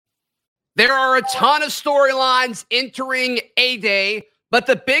There are a ton of storylines entering A-Day, but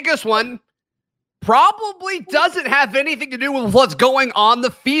the biggest one probably doesn't have anything to do with what's going on the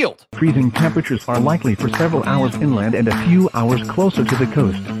field. Freezing temperatures are likely for several hours inland and a few hours closer to the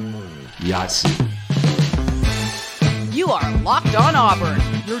coast. Yes. You are Locked On Auburn,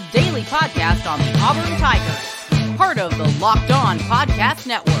 your daily podcast on the Auburn Tigers. Part of the Locked On Podcast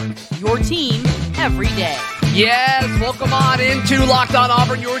Network, your team every day. Yes, welcome on into Locked On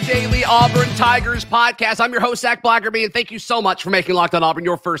Auburn, your daily Auburn Tigers podcast. I'm your host, Zach Blackerby, and thank you so much for making Locked On Auburn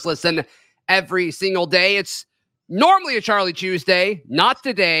your first listen every single day. It's normally a Charlie Tuesday, not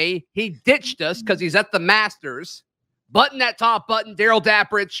today. He ditched us because he's at the Masters. Button that top button, Daryl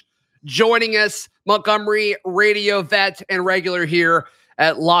Dapprich joining us, Montgomery radio vet and regular here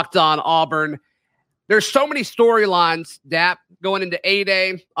at Locked On Auburn. There's so many storylines, Dap, going into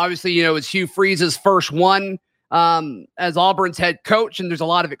A-Day. Obviously, it's Hugh Freeze's first one as Auburn's head coach, and there's a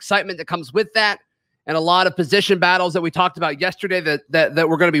lot of excitement that comes with that, and a lot of position battles that we talked about yesterday that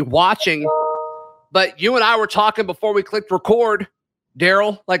we're going to be watching. But you and I were talking before we clicked record,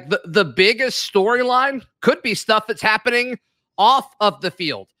 Daryl, like the biggest storyline could be stuff that's happening off of the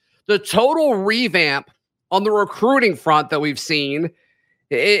field. The total revamp on the recruiting front that we've seen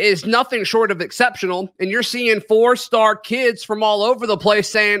is nothing short of exceptional. And you're seeing 4-star kids from all over the place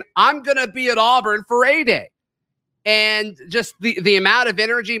saying, I'm going to be at Auburn for A-Day. And just the amount of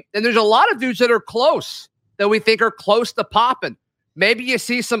energy. And there's a lot of dudes that are close, that we think are close to popping. Maybe you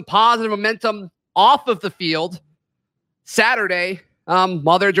see some positive momentum off of the field Saturday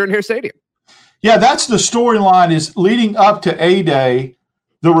while they're at Jordan Hare Stadium. Yeah, that's the storyline, is leading up to A-Day.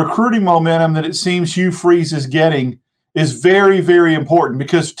 The recruiting momentum that it seems Hugh Freeze is getting is very, very important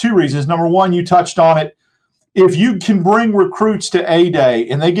because two reasons. Number one, you touched on it. If you can bring recruits to A-Day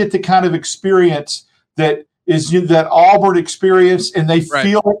and they get the kind of experience that is that Auburn experience, and they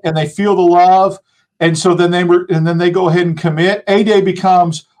feel it and they feel the love, and so then they go ahead and commit, A-Day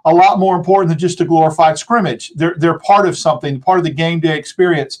becomes a lot more important than just a glorified scrimmage. They're part of something, part of the game day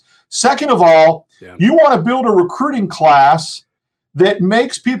experience. Second of all, you want to build a recruiting class that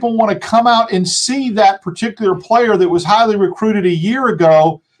makes people want to come out and see that particular player that was highly recruited a year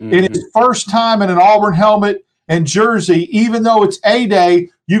ago in his first time in an Auburn helmet and jersey. Even though it's A-Day,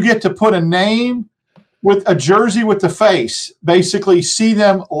 you get to put a name with a jersey with the face, basically see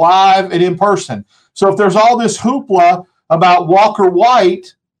them live and in person. So if there's all this hoopla about Walker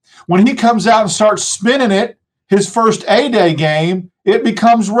White, when he comes out and starts spinning it, his first A-Day game, it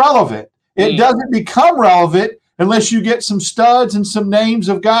becomes relevant. It doesn't become relevant unless you get some studs and some names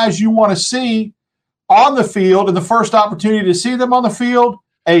of guys you want to see on the field, and the first opportunity to see them on the field,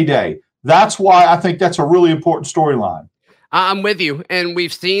 A-Day. That's why I think that's a really important storyline. I'm with you, and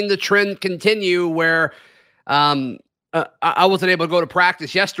we've seen the trend continue where I wasn't able to go to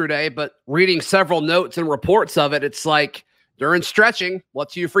practice yesterday, but reading several notes and reports of it, it's like during stretching,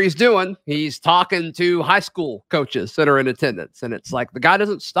 what's Hugh Freeze doing? He's talking to high school coaches that are in attendance, and it's like the guy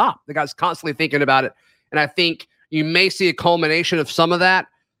doesn't stop. The guy's constantly thinking about it. And I think you may see a culmination of some of that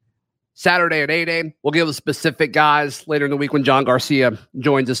Saturday at A-Day. We'll give the specific guys later in the week when John Garcia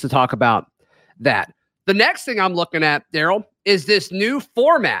joins us to talk about that. The next thing I'm looking at, Daryl, is this new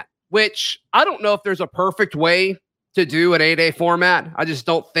format, which I don't know if there's a perfect way to do an A-Day format. I just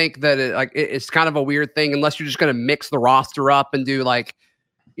don't think that it's kind of a weird thing unless you're just going to mix the roster up and do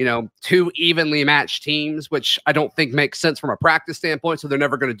two evenly matched teams, which I don't think makes sense from a practice standpoint. So they're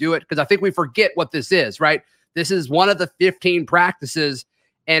never going to do it because I think we forget what this is, right? This is one of the 15 practices.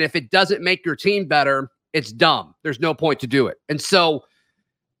 And if it doesn't make your team better, it's dumb. There's no point to do it. And so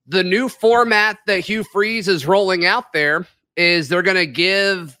the new format that Hugh Freeze is rolling out there is sounds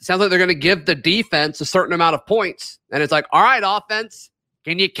like they're going to give the defense a certain amount of points. And it's like, all right, offense,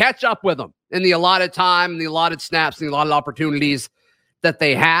 can you catch up with them in the allotted time, the allotted snaps, and the allotted opportunities that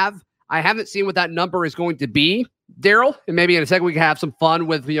they have? I haven't seen what that number is going to be, Daryl, and maybe in a second we can have some fun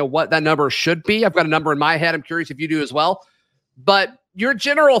with what that number should be. I've got a number in my head. I'm curious if you do as well. But your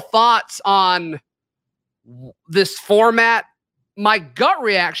general thoughts on this format, my gut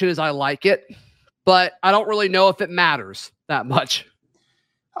reaction is I like it, but I don't really know if it matters that much.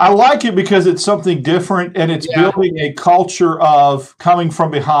 I like it because it's something different, and it's building a culture of coming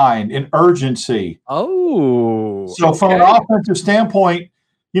from behind and urgency. Oh. So from an offensive standpoint,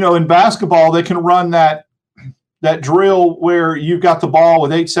 in basketball, they can run that drill where you've got the ball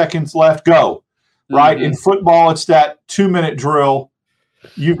with 8 seconds left, go, right? Mm-hmm. In football, it's that 2-minute drill.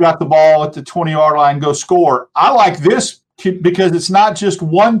 You've got the ball at the 20-yard line, go score. I like this because it's not just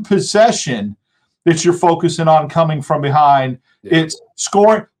one possession that you're focusing on coming from behind. Yeah. It's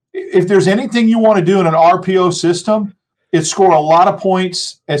scoring. If there's anything you want to do in an RPO system, is score a lot of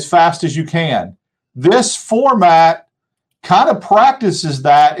points as fast as you can. This format kind of practices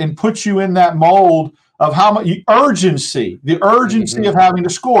that and puts you in that mold of how much urgency, the urgency of having to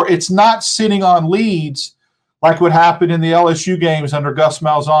score. It's not sitting on leads like what happened in the LSU games under Gus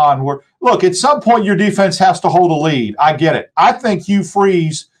Malzahn, where, look, at some point your defense has to hold a lead. I get it. I think Hugh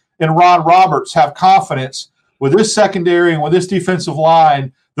Freeze and Ron Roberts have confidence with this secondary and with this defensive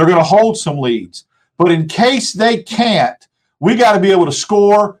line, they're going to hold some leads. But in case they can't, we got to be able to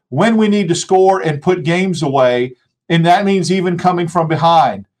score when we need to score and put games away, and that means even coming from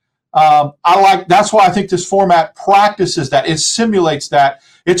behind. That's why I think this format practices that. It simulates that.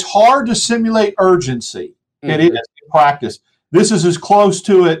 It's hard to simulate urgency. It is in practice. This is as close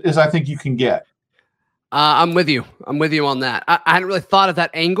to it as I think you can get. I'm with you. I'm with you on that. I hadn't really thought of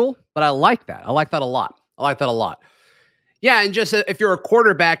that angle, but I like that. I like that a lot. Yeah, and just if you're a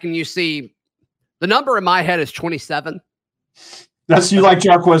quarterback and you see the number in my head is 27. That's you like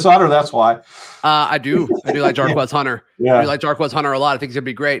Jarquez Hunter. That's why. I do like Jarquez Hunter. Yeah. I do like Jarquez Hunter a lot. I think he's gonna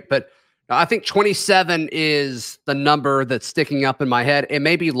be great, but I think 27 is the number that's sticking up in my head. It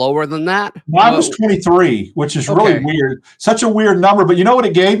may be lower than that. Mine was 23, which is really weird. Such a weird number, but you know what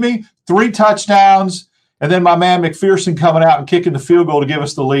it gave me? 3 touchdowns, and then my man McPherson coming out and kicking the field goal to give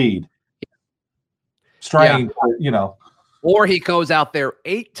us the lead. Strange, yeah. Or he goes out there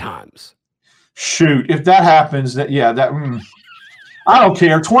 8 times. Shoot, if that happens, I don't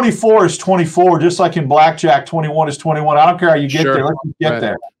care. 24 is 24, just like in blackjack, 21 is 21. I don't care how you get there. Let's get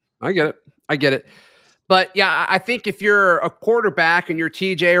there. I get it. But yeah, I think if you're a quarterback and you're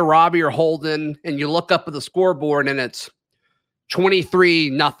TJ or Robbie or Holden and you look up at the scoreboard and it's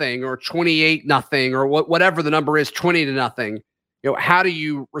 23-0 or 28-0 or whatever the number is, 20-0, how do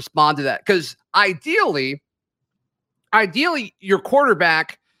you respond to that? Because ideally, your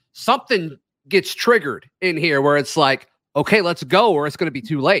quarterback, something gets triggered in here where it's like, okay, let's go, or it's going to be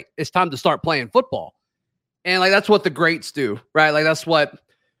too late. It's time to start playing football. And that's what the greats do, right? That's what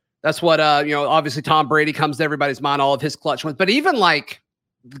obviously Tom Brady comes to everybody's mind, all of his clutch ones. But even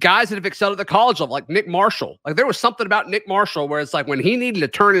guys that have excelled at the college level, like Nick Marshall, there was something about Nick Marshall where it's like when he needed to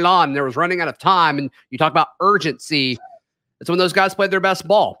turn it on, there was running out of time. And you talk about urgency. It's when those guys played their best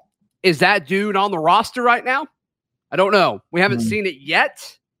ball. Is that dude on the roster right now? I don't know. We haven't seen it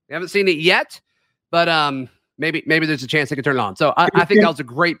yet. But maybe there's a chance they can turn it on. So I think that was a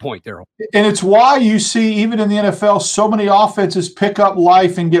great point, Daryl. And it's why you see, even in the NFL, so many offenses pick up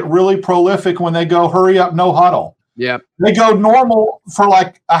life and get really prolific when they go hurry up, no huddle. Yeah. They go normal for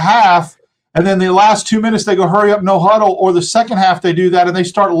like a half, and then the last 2 minutes they go hurry up, no huddle, or the second half they do that and they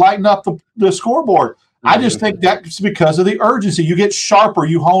start lighting up the scoreboard. I just think that's because of the urgency. You get sharper,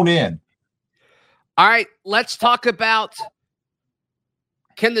 you hone in. All right, let's talk about,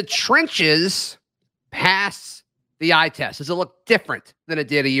 can the trenches pass the eye test? Does it look different than it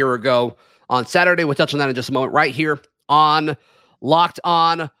did a year ago on Saturday? We'll touch on that in just a moment right here on Locked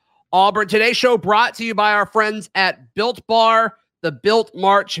On Auburn. Today's show brought to you by our friends at Built Bar. The Built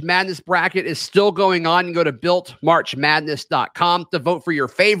March Madness bracket is still going on. You can go to BuiltMarchMadness.com to vote for your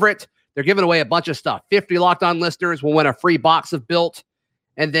favorite. They're giving away a bunch of stuff. 50 Locked On listeners will win a free box of Built.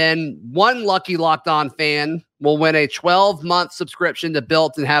 And then one lucky Locked On fan will win a 12-month subscription to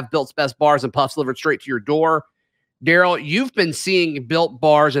Built and have Built's best bars and puffs delivered straight to your door. Daryl, you've been seeing Built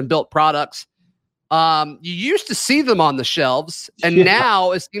bars and Built products. You used to see them on the shelves, and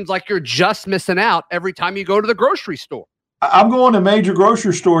now it seems like you're just missing out every time you go to the grocery store. I'm going to major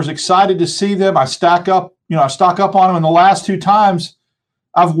grocery stores, excited to see them. I stock up on them, and the last 2 times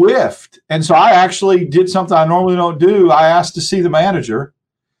I've whiffed. And so I actually did something I normally don't do. I asked to see the manager.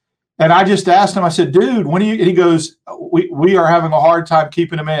 And I just asked him, I said, dude, when and he goes, we are having a hard time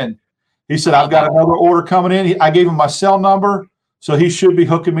keeping him in. He said, I've got another order coming in. I gave him my cell number, so he should be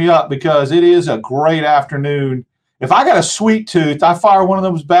hooking me up because it is a great afternoon. If I got a sweet tooth, I fire one of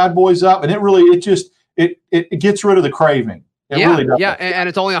those bad boys up, and it gets rid of the craving. It really does. Yeah, and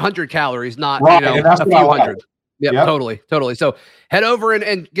it's only 100 calories, not and that's a few hundred. Yep. Totally. So head over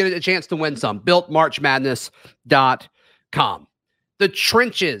and get a chance to win some. BuiltMarchMadness.com. The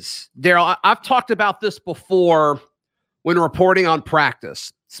trenches, Daryl, I've talked about this before when reporting on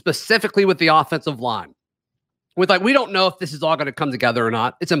practice, specifically with the offensive line. We don't know if this is all going to come together or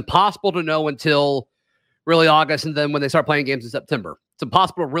not. It's impossible to know until really August, and then when they start playing games in September. It's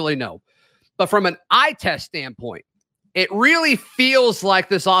impossible to really know. But from an eye test standpoint, it really feels like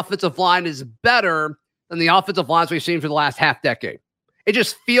this offensive line is better than the offensive lines we've seen for the last half decade. It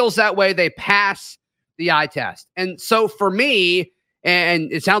just feels that way. They pass the eye test. And so for me,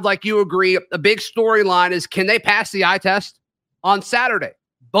 and it sounds like you agree, a big storyline is, can they pass the eye test on Saturday?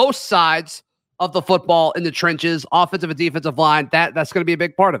 Both sides of the football in the trenches, offensive and defensive line. That's going to be a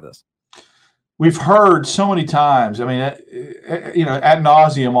big part of this. We've heard so many times, I mean, ad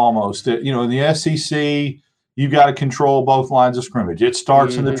nauseum almost, that, in the SEC, you've got to control both lines of scrimmage. It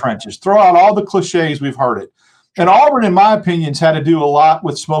starts in the trenches. Throw out all the cliches, we've heard it. And Auburn, in my opinion, has had to do a lot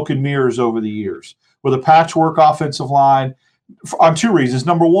with smoke and mirrors over the years, with a patchwork offensive line on two reasons.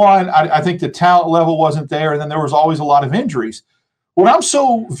 Number one, I think the talent level wasn't there, and then there was always a lot of injuries. What I'm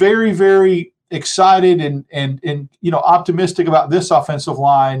so very, very excited and optimistic about this offensive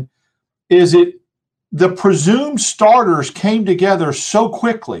line is the presumed starters came together so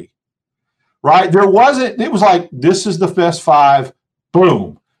quickly, right? It was like, this is the best five,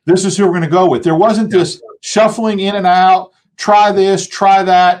 boom. This is who we're going to go with. There wasn't this shuffling in and out, try this, try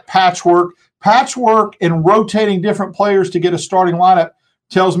that, patchwork. Patchwork and rotating different players to get a starting lineup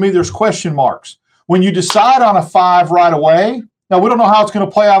tells me there's question marks. When you decide on a five right away, now we don't know how it's going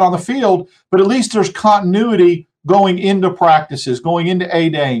to play out on the field, but at least there's continuity going into practices, going into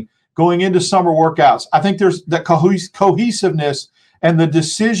A-Day, going into summer workouts. I think there's that cohesiveness, and the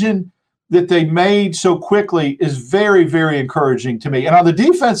decision that they made so quickly is very, very encouraging to me. And on the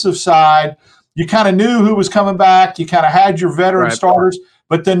defensive side, you kind of knew who was coming back. You kind of had your veteran starters,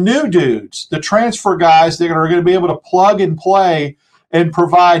 but the new dudes, the transfer guys that are going to be able to plug and play and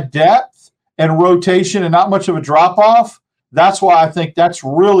provide depth and rotation and not much of a drop-off, that's why I think that's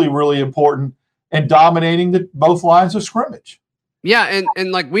really, really important in dominating both lines of scrimmage. Yeah,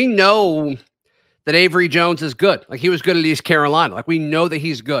 and like, we know that Avery Jones is good. Like, he was good at East Carolina. Like, we know that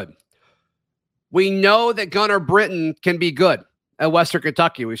he's good. We know that Gunnar Britton can be good at Western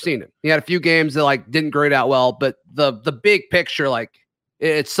Kentucky. We've seen it. He had a few games that didn't grade out well, but the big picture,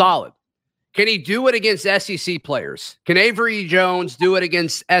 it's solid. Can he do it against SEC players? Can Avery Jones do it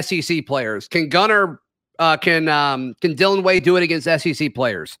against SEC players? Can Dylan Wade do it against SEC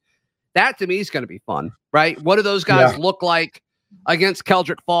players? That to me is going to be fun, right? What do those guys look like against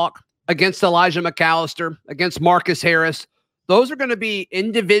Keldrick Falk, against Elijah McAllister, against Marcus Harris? Those are going to be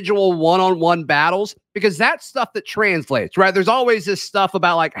individual one-on-one battles, because that's stuff that translates, right? There's always this stuff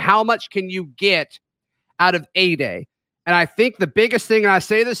about how much can you get out of A-Day? And I think the biggest thing, and I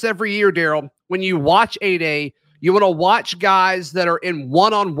say this every year, Daryl, when you watch A-Day, you want to watch guys that are in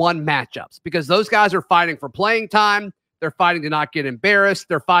one-on-one matchups, because those guys are fighting for playing time. They're fighting to not get embarrassed.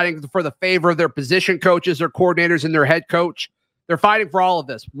 They're fighting for the favor of their position coaches, their coordinators, and their head coach. They're fighting for all of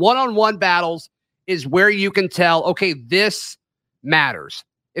this. One-on-one battles is where you can tell, okay, this matters.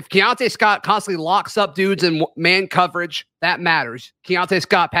 If Keontae Scott constantly locks up dudes in man coverage, that matters. Keontae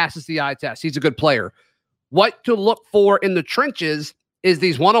Scott passes the eye test. He's a good player. What to look for in the trenches is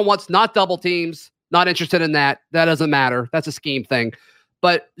these one-on-ones, not double teams. Not interested in that. That doesn't matter. That's a scheme thing.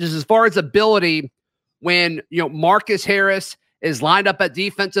 But just as far as ability, when Marcus Harris is lined up at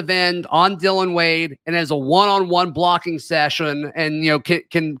defensive end on Dylan Wade and has a one-on-one blocking session, and does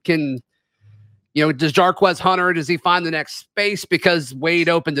Jarquez Hunter, does he find the next space because Wade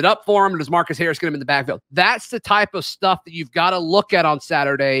opened it up for him, or does Marcus Harris get him in the backfield? That's the type of stuff that you've got to look at on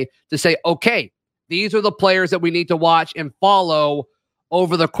Saturday to say, okay, these are the players that we need to watch and follow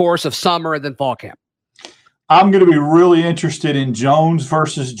over the course of summer and then fall camp. I'm going to be really interested in Jones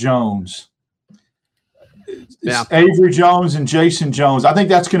versus Jones. Avery Jones and Jason Jones. I think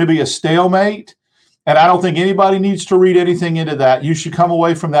that's going to be a stalemate, and I don't think anybody needs to read anything into that. You should come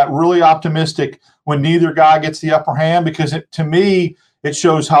away from that really optimistic when neither guy gets the upper hand, because to me, it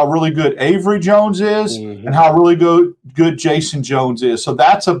shows how really good Avery Jones is and how really good Jason Jones is. So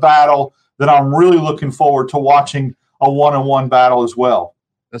that's a battle that I'm really looking forward to watching, a one-on-one battle as well.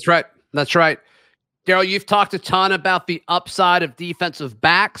 That's right. That's right. Daryl, you've talked a ton about the upside of defensive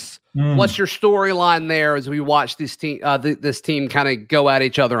backs. What's your storyline there as we watch this team kind of go at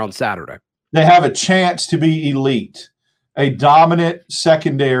each other on Saturday? They have a chance to be elite, a dominant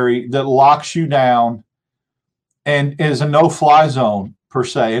secondary that locks you down and is a no-fly zone per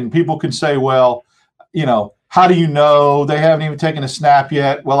se. And people can say, well, how do you know? They haven't even taken a snap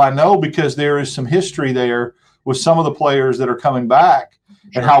yet. Well, I know because there is some history there with some of the players that are coming back.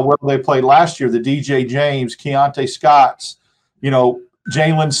 And how well they played last year. The DJ James, Keontae Scotts,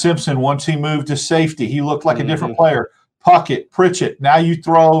 Jalen Simpson, once he moved to safety, he looked like a different player. Puckett, Pritchett. Now you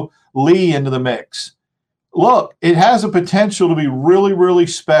throw Lee into the mix. Look, it has a potential to be really, really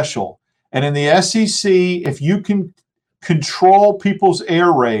special. And in the SEC, if you can control people's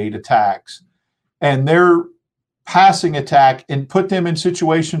air raid attacks and their passing attack and put them in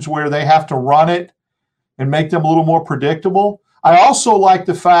situations where they have to run it and make them a little more predictable. I also like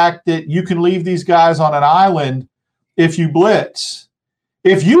the fact that you can leave these guys on an island if you blitz.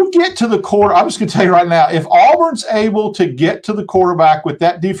 if you get to the quarter, I'm just going to tell you right now, if Auburn's able to get to the quarterback with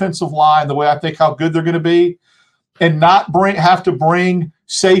that defensive line, the way I think how good they're going to be, and not have to bring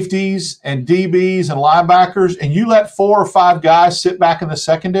safeties and DBs and linebackers, and you let 4 or 5 guys sit back in the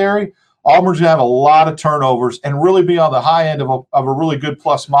secondary, Auburn's going to have a lot of turnovers and really be on the high end of a really good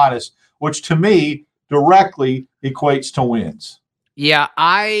plus-minus, which to me directly equates to wins. Yeah,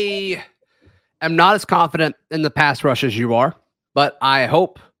 I am not as confident in the pass rush as you are, but I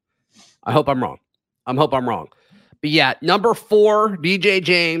hope I'm wrong. I hope I'm wrong. But yeah, number 4, DJ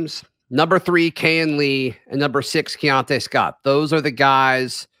James, number 3, Kayan Lee, and number 6, Keontae Scott. Those are the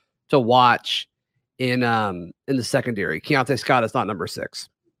guys to watch in the secondary. Keontae Scott is not number 6.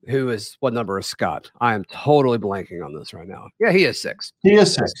 What number is Scott? I am totally blanking on this right now. Yeah, he is 6. He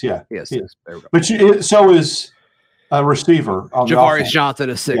is 6, yeah. He is 6. There we go. But so is a receiver. Javarius Johnson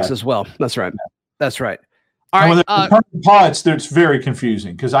is 6 as well. That's right. That's right. All right. When the punts, it's very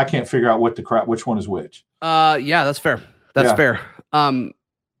confusing because I can't figure out which one is which. Yeah, that's fair. That's fair.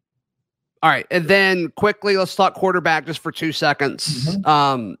 All right, and then quickly, let's talk quarterback just for 2 seconds.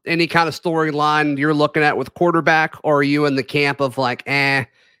 Mm-hmm. Any kind of storyline you're looking at with quarterback, or are you in the camp of like,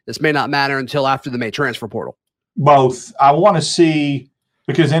 this may not matter until after the May transfer portal? Both. I want to see,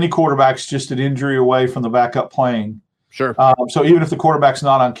 because any quarterback's just an injury away from the backup playing. Sure. So even if the quarterback's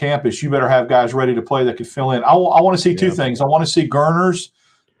not on campus, you better have guys ready to play that could fill in. I want to see 2 things. I want to see Gerner's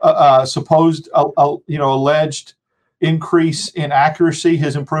supposed, alleged increase in accuracy,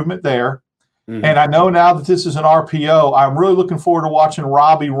 his improvement there. Mm-hmm. And I know now that this is an RPO, I'm really looking forward to watching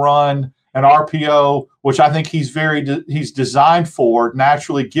Robbie run an RPO, which I think he's designed for,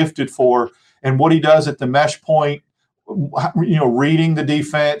 naturally gifted for, and what he does at the mesh point, reading the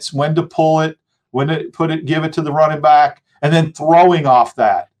defense, when to pull it, when to give it to the running back, and then throwing off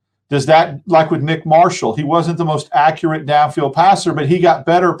that. Does that, like with Nick Marshall, he wasn't the most accurate downfield passer, but he got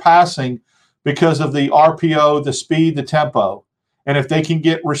better passing because of the RPO, the speed, the tempo. And if they can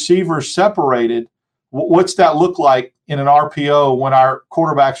get receivers separated, what's that look like in an RPO when our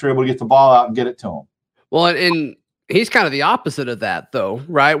quarterbacks are able to get the ball out and get it to them? Well, and he's kind of the opposite of that, though,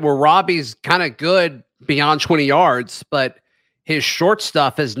 right? Where Robbie's kind of good beyond 20 yards, but his short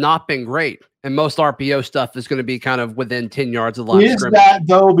stuff has not been great. And most RPO stuff is going to be kind of within 10 yards of the line of scrimmage. Is that,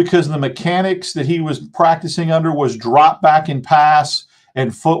 though, because the mechanics that he was practicing under was drop back and pass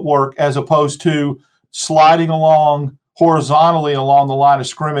and footwork as opposed to sliding along horizontally along the line of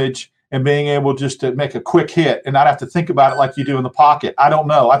scrimmage and being able just to make a quick hit and not have to think about it like you do in the pocket? I don't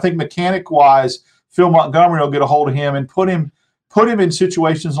know. I think mechanic-wise, Phil Montgomery will get a hold of him and put him in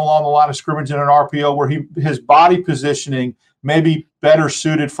situations along the line of scrimmage in an RPO where his body positioning may be better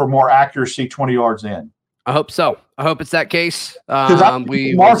suited for more accuracy 20 yards in. I hope so. I hope it's that case.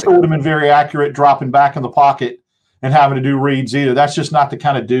 Marshall would have been very accurate dropping back in the pocket and having to do reads either. That's just not the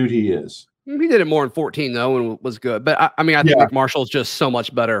kind of dude he is. He did it more in 14 though, and was good. But I think Nick Marshall's just so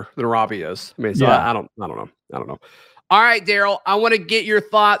much better than Robbie is. I mean, so I don't know. All right, Daryl, I want to get your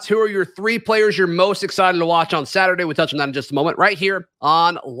thoughts. Who are your 3 players you're most excited to watch on Saturday? We'll touch on that in just a moment, right here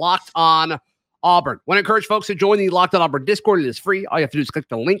on Locked On Auburn. I want to encourage folks to join the Locked On Auburn Discord. It is free. All you have to do is click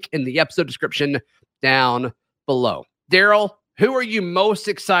the link in the episode description down below. Daryl, who are you most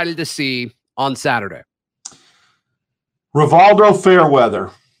excited to see on Saturday? Rivaldo Fairweather.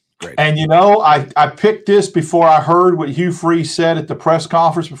 Great. And, I picked this before I heard what Hugh Freeze said at the press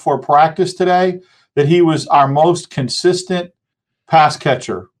conference before practice today, that he was our most consistent pass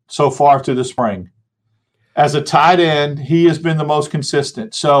catcher so far through the spring. As a tight end, he has been the most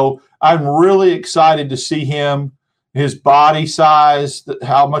consistent. So I'm really excited to see him, his body size,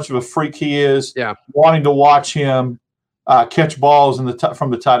 how much of a freak he is, wanting to watch him catch balls from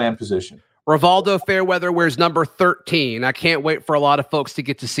the tight end position. Rivaldo Fairweather wears number 13. I can't wait for a lot of folks to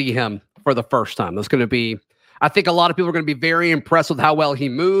get to see him for the first time. That's going to be, I think a lot of people are going to be very impressed with how well he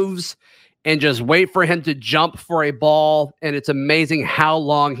moves and just wait for him to jump for a ball. And it's amazing how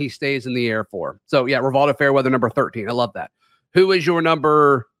long he stays in the air for. So yeah, Rivaldo Fairweather, number 13. I love that. Who is your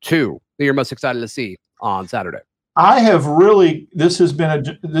number 2 that you're most excited to see on Saturday? I have really, this has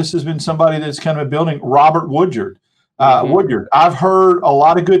been somebody that's kind of building, Robert Woodyard. Woodyard. I've heard a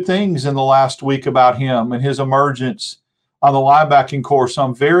lot of good things in the last week about him and his emergence on the linebacking corps. So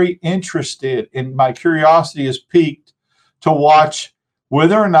I'm very interested, and my curiosity is piqued to watch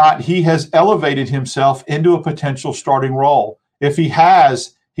whether or not he has elevated himself into a potential starting role. If he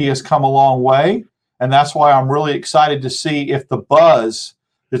has come a long way, and that's why I'm really excited to see if the buzz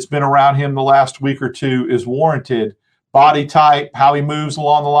that's been around him the last week or 2 is warranted. Body type, how he moves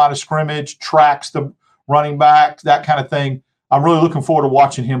along the line of scrimmage, tracks the running back, that kind of thing. I'm really looking forward to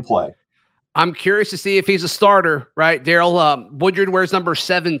watching him play. I'm curious to see if he's a starter, right? Daryl Woodyard wears number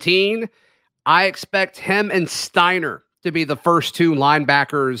 17. I expect him and Steiner to be the first two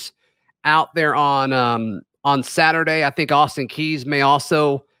linebackers out there on Saturday. I think Austin Keys may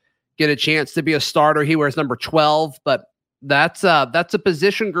also get a chance to be a starter. He wears number 12, but that's a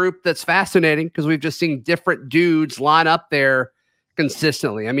position group that's fascinating because we've just seen different dudes line up there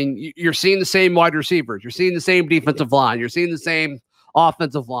consistently. I mean, you're seeing the same wide receivers. You're seeing the same defensive line. You're seeing the same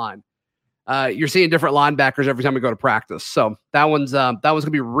offensive line. You're seeing different linebackers every time we go to practice. So that one's going to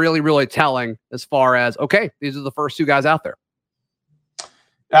be really, really telling as far as, okay, these are the first two guys out there.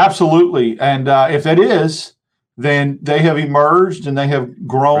 Absolutely. And if it is, then they have emerged and they have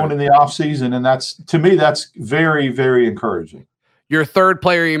grown in the offseason. And that's, to me, that's very, very encouraging. Your third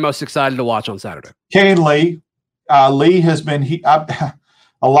player you're most excited to watch on Saturday? Kane Lee. Lee has been a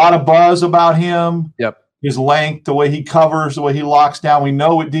lot of buzz about him. Yep. His length, the way he covers, the way he locks down. We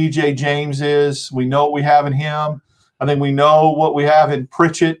know what DJ James is. We know what we have in him. I think we know what we have in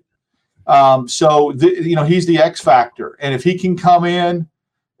Pritchett. So he's the X factor. And if he can come in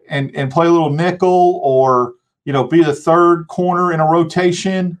and play a little nickel or, be the third corner in a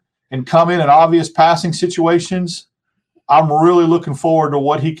rotation and come in obvious passing situations, I'm really looking forward to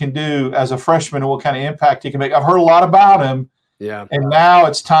what he can do as a freshman and what kind of impact he can make. I've heard a lot about him. Yeah. And now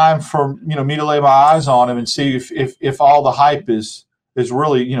it's time for me to lay my eyes on him and see if all the hype is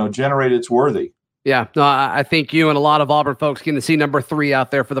really generated, it's worthy. Yeah, no, I think you and a lot of Auburn folks getting to see number 3 out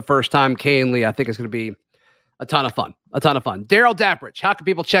there for the first time, Kane Lee. I think it's going to be a ton of fun. Daryl Dapprich, how can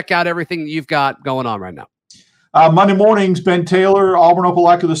people check out everything that you've got going on right now? Monday mornings, Ben Taylor, Auburn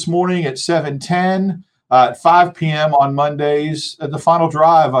Opelika this morning at 7:10. At 5 p.m. on Mondays at the Final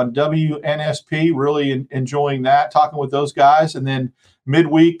Drive on WNSP. Really enjoying that, talking with those guys. And then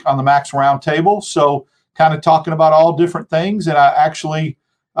midweek on the Max Roundtable. So kind of talking about all different things. And I actually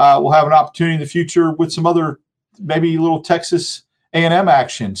will have an opportunity in the future with some other maybe little Texas A&M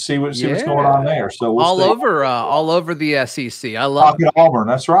action. See what's going on there. So we'll all over the SEC. I love it. Auburn.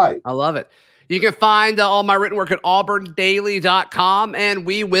 That's right. I love it. You can find all my written work at auburndaily.com, and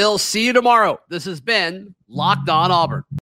we will see you tomorrow. This has been Locked On Auburn.